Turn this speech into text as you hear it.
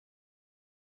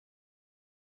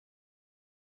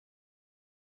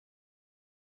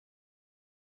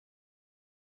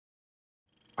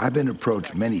I've been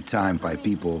approached many times by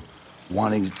people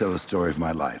wanting to tell the story of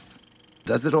my life.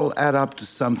 Does it all add up to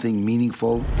something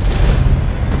meaningful? It's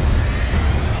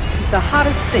the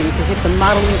hottest thing to hit the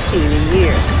modeling scene in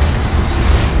years.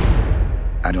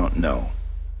 I don't know,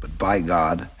 but by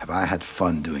God, have I had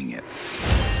fun doing it.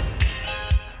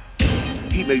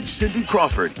 He made Cindy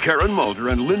Crawford, Karen Mulder,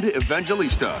 and Linda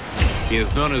Evangelista. He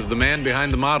is known as the man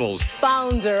behind the models.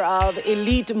 Founder of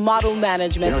Elite Model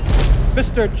Management.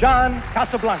 Mr. John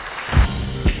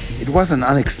Casablancas. It was an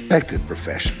unexpected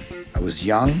profession. I was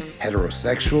young,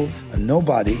 heterosexual, a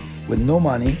nobody with no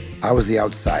money. I was the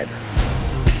outsider.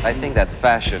 I think that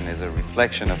fashion is a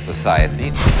reflection of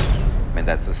society, and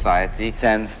that society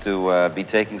tends to be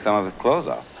taking some of its clothes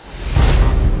off.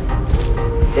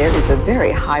 There is a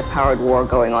very high-powered war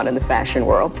going on in the fashion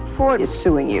world. Ford is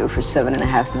suing you for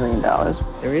 $7.5 million.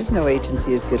 There is no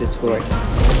agency as good as Ford.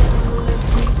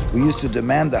 We used to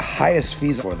demand the highest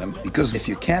fees for them because if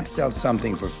you can't sell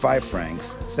something for 5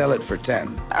 francs, sell it for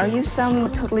 10. Are you some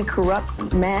totally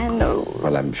corrupt man? Or...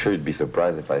 Well, I'm sure you'd be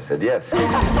surprised if I said yes.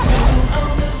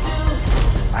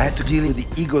 I had to deal with the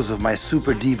egos of my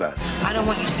super divas. I don't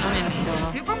want you to come in here.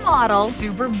 Supermodel,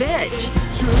 super bitch.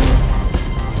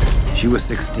 She was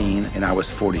 16 and I was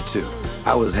 42.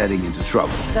 I was heading into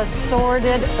trouble. The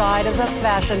sordid side of the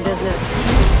fashion business.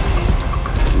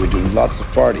 We were doing lots of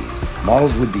parties.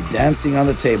 Models would be dancing on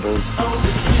the tables.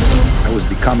 I was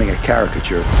becoming a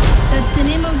caricature. That's the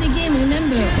name of the game,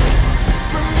 remember?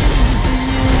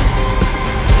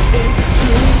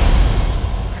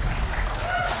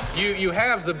 You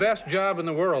have the best job in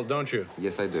the world, don't you?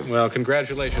 Yes, I do. Well,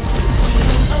 congratulations.